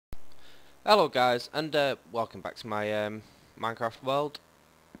Hello guys, and welcome back to my Minecraft world.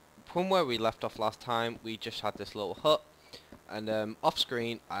 From where we left off last time, we just had this little hut, and off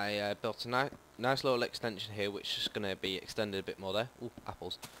screen I built a nice little extension here, which is going to be extended a bit more there. Ooh,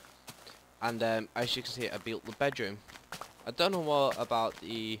 apples. And as you can see, I built the bedroom. I don't know what about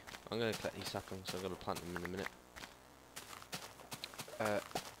the... I'm going to collect these saplings, so I'm going to plant them in a minute.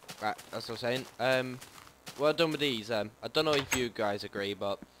 Right, as I was saying, well done with these. I don't know if you guys agree,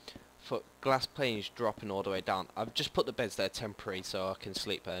 but for glass planes dropping all the way down, I've just put the beds there temporary so I can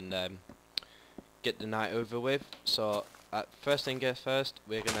sleep and get the night over with. So first thing first,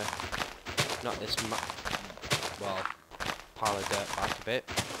 we're gonna knock this pile of dirt back a bit.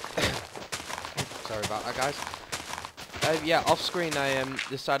 Sorry about that, guys. Yeah, off screen I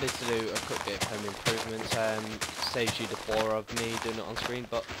decided to do a quick bit of home improvements. Saves you the bore of me doing it on screen,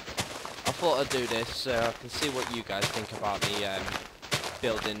 but I thought I'd do this so I can see what you guys think about me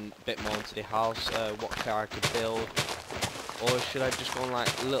building a bit more into the house, what car I could build, or should I just go on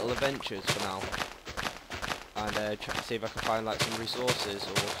like little adventures for now and try to see if I can find like some resources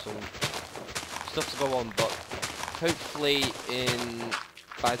or some stuff to go on. But hopefully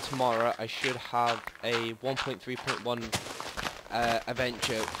by tomorrow I should have a 1.3.1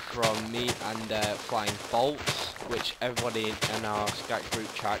 adventure from me and Flying Bolts, which everybody in our Skype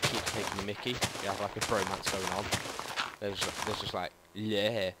group chat keeps taking the mickey. We have like a bromance going on. There's just like,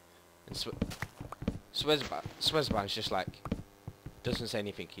 yeah. And Swezban's just like, doesn't say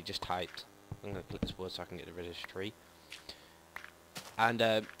anything, he just typed. I'm gonna click this word so I can get rid of this tree. And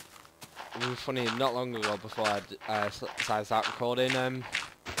it was funny, not long ago before I decided to start recording, it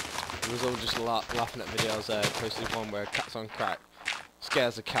was all just laughing at videos. Posted one where a cat's on crack,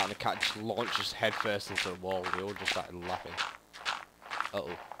 scares the cat and the cat just launches headfirst into the wall. We all just started laughing.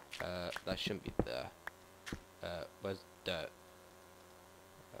 That shouldn't be there. Where's dirt?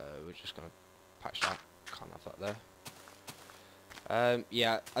 We're just gonna patch that. Can't have that there.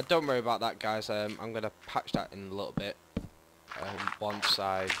 Yeah, don't worry about that, guys. I'm gonna patch that in a little bit. Once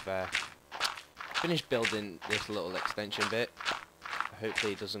I've finished building this little extension bit.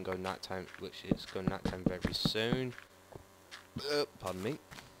 Hopefully it doesn't go nighttime, which is going nighttime very soon. Pardon me.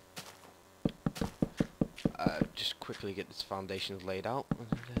 Just quickly get this foundations laid out.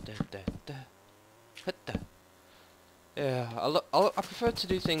 Yeah, I prefer to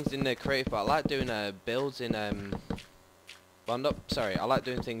do things in the creative, but I like doing builds in well, no, sorry, I like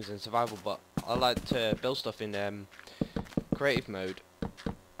doing things in survival, but I like to build stuff in creative mode,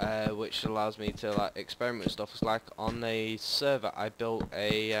 which allows me to like experiment with stuff. It's like on a server, I built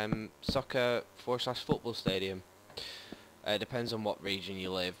a soccer/football stadium. It depends on what region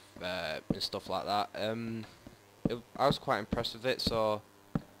you live and stuff like that. I was quite impressed with it, so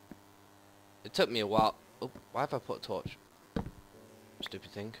it took me a while. Oh, why have I put a torch?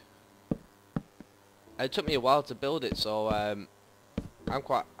 Stupid thing. It took me a while to build it, so I'm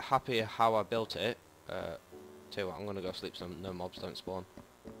quite happy how I built it. Tell you what, I'm gonna go sleep so no mobs don't spawn.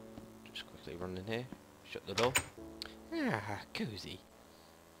 Just quickly run in here, shut the door. Ah, cozy.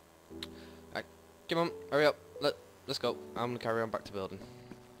 Right, come on, hurry up. Let's go. I'm gonna carry on back to building.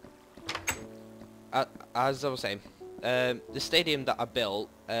 As I was saying, the stadium that I built,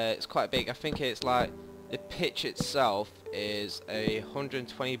 it's quite big. I think it's like the pitch itself is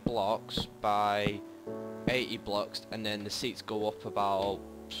 120 blocks by 80 blocks, and then the seats go up about,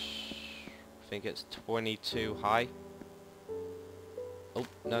 I think it's 22 high. Oh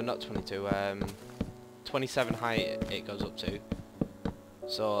no, not 22. 27 high. It goes up to.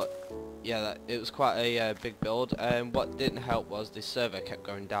 So yeah, it was quite a big build. What didn't help was the server kept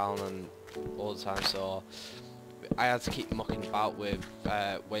going down and all the time, so I had to keep mucking about with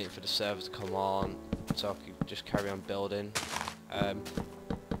waiting for the server to come on so I could just carry on building.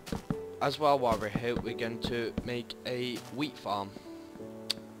 As well, while we're here, we're going to make a wheat farm.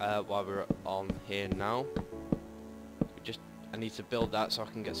 While we're on here now, I need to build that so I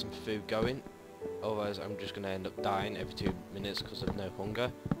can get some food going. Otherwise, I'm just going to end up dying every 2 minutes because of no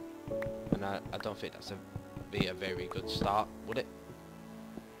hunger. And I don't think that's be a very good start, would it?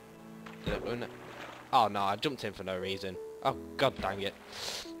 Did it ruin it? Oh no, I jumped in for no reason. Oh god dang it.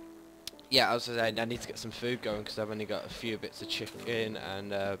 Yeah, as I said, I need to get some food going because I've only got a few bits of chicken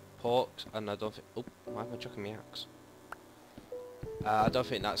and pork, and I don't think... Oh, why am I chucking my axe? I don't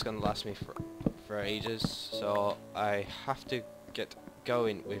think that's going to last me for ages, so I have to get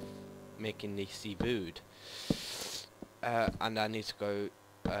going with making the seafood. And I need to go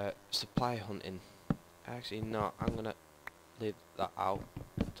supply hunting. Actually, no, I'm going to leave that out.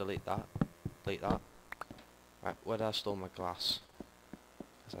 Delete that. Delete that. Right, where did I store my glass?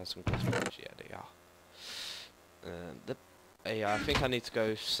 I had some glass bottles. Yeah, they are. Yeah, I think I need to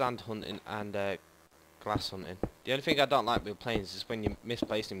go sand hunting and glass hunting. The only thing I don't like with planes is when you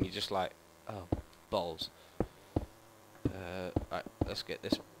misplace them, you're just like, oh, balls. Right, let's get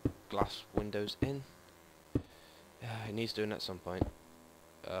this glass windows in. It needs doing at some point.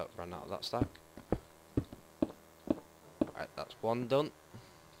 Run out of that stack. Right, that's one done.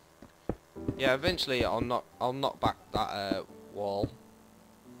 Yeah, eventually I'll knock back that wall.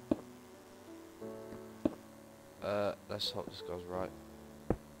 Let's hope this goes right.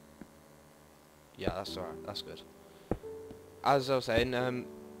 Yeah, that's alright. That's good. As I was saying,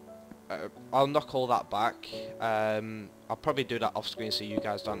 I'll knock all that back. I'll probably do that off screen so you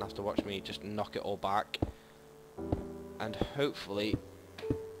guys don't have to watch me just knock it all back. And hopefully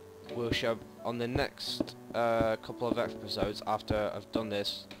we'll show on the next couple of episodes after I've done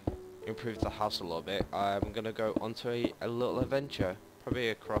this, improved the house a little bit. I'm gonna go onto a little adventure, probably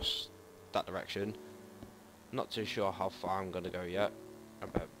across that direction. Not too sure how far I'm gonna go yet. I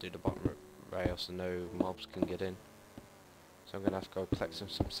better do the bottom rail so no mobs can get in. So I'm gonna have to go collect some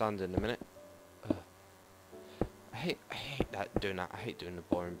sand in a minute. I hate doing that. I hate doing the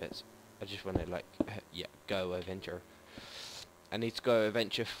boring bits. I just want to like, yeah, go adventure. I need to go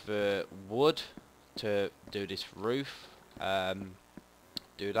adventure for wood to do this roof.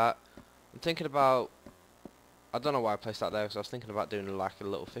 Do that. I'm thinking about. I don't know why I placed that there because I was thinking about doing like a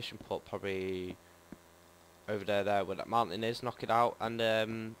little fishing port, probably over there where that mountain is. Knock it out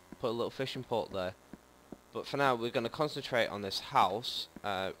and put a little fishing port there. But for now, we're going to concentrate on this house.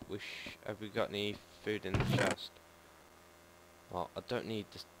 Have we got any food in the chest? Well, I don't need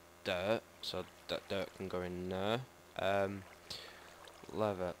this dirt, so that dirt can go in there.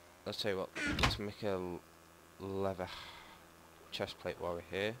 Leather. Let's tell you what. Let's make a leather chest plate while we're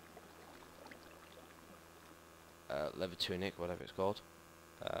here. Leather tunic, whatever it's called.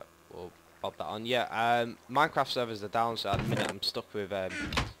 We'll bob that on. Yeah. Minecraft servers are down, so at the minute I'm stuck with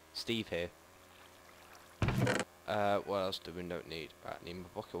Steve here. What else do we don't need? Right, I need my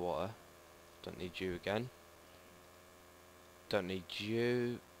bucket of water. Don't need you again. Don't need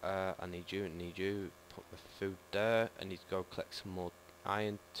you. I need you. Put the food there. I need to go collect some more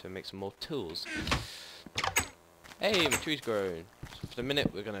iron to make some more tools. Hey, my tree's growing. So for the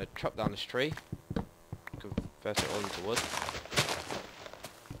minute, we're gonna chop down this tree. Convert it all into wood.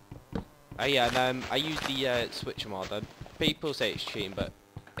 Yeah, and I use the switcher mod. People say it's cheating, but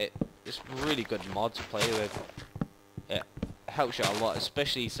it's really good mod to play with. It helps you a lot,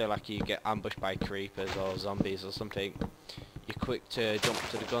 especially so like you get ambushed by creepers or zombies or something. You're quick to jump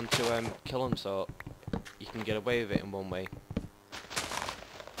to the gun to kill them, so you can get away with it in one way.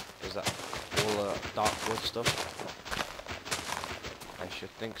 Is that all dark wood stuff? I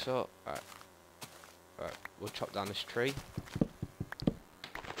should think so. Right, we'll chop down this tree.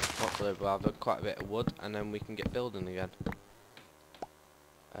 Hopefully we'll have quite a bit of wood, and then we can get building again.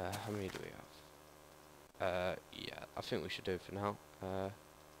 How many do we have? Yeah, I think we should do it for now.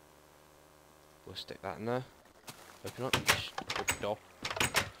 We'll stick that in there. Open up. Open the door.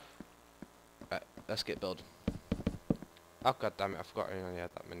 Right, let's get building. Oh god damn it, I forgot I only had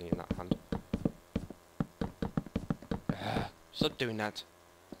that many in that hand. Stop doing that.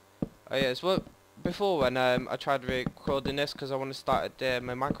 Oh yeah, so before when I tried recording this because I want to start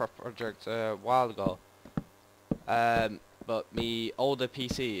my Minecraft project a while ago. But my older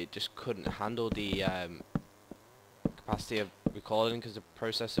PC, it just couldn't handle the capacity of recording because the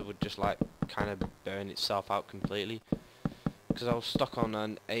processor would just like kind of burn itself out completely. Because I was stuck on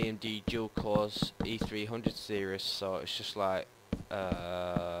an AMD dual cores E300 series, so it's just like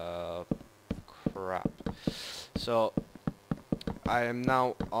crap. So I am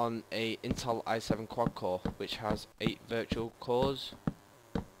now on a Intel i7 quad core, which has 8 virtual cores,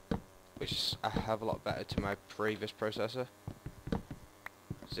 which is a hell of a lot better to my previous processor.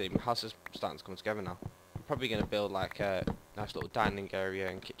 See, my house is starting to come together now. I'm probably going to build like a nice little dining area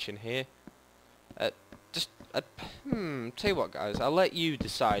and kitchen here. Tell you what guys, I'll let you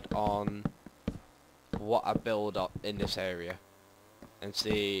decide on what I build up in this area. And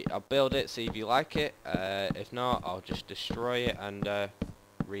see, I'll build it, see if you like it. If not, I'll just destroy it and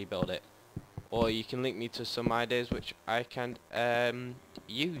rebuild it. Or you can link me to some ideas which I can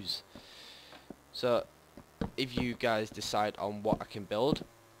use. So, if you guys decide on what I can build,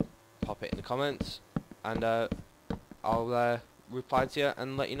 pop it in the comments, and I'll reply to you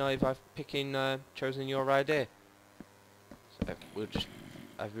and let you know if I've chosen your idea. So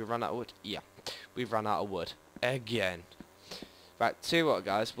have we run out of wood? Yeah, we've run out of wood again. Right, tell you what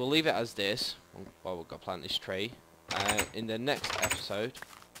guys, we'll leave it as this while we've got to plant this tree. In the next episode,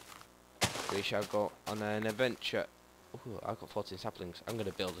 we shall go on an adventure. Ooh, I've got 14 saplings. I'm going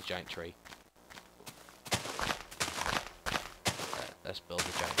to build a giant tree. let's build a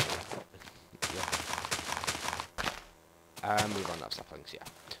giant one. Yeah. Move on that saplings, yeah.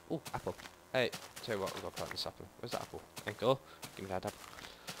 Oh, apple. Hey, tell you what, we've got to plant the sapling. Where's that apple? There you go. Give me that apple.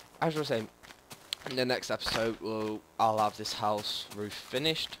 As I was saying, in the next episode, I'll have this house roof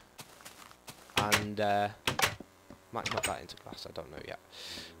finished. And, might knock that into glass, I don't know yet.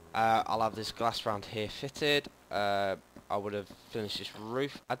 I'll have this glass round here fitted. I would have finished this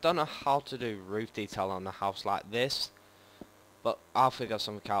roof. I don't know how to do roof detail on a house like this, but I'll figure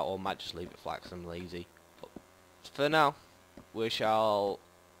something out, or might just leave it flat because I'm lazy. But for now, we shall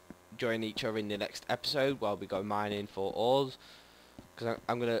join each other in the next episode while we go mining for ores. Because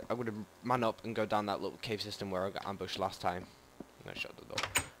I'm gonna man up and go down that little cave system where I got ambushed last time. I'm gonna shut the door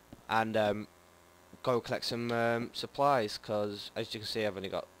and go collect some supplies, because as you can see I've only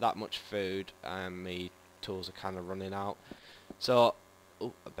got that much food and my tools are kind of running out. So,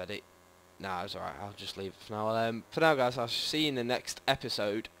 oh, I bet it. Nah, it's alright, I'll just leave it for now. For now guys, I'll see you in the next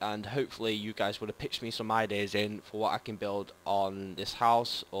episode, and hopefully you guys would have pitched me some ideas in for what I can build on this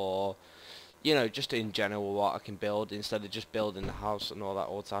house, or, you know, just in general what I can build, instead of just building the house and all that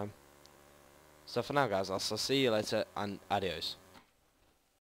all the time. So for now guys, I'll see you later, and adios.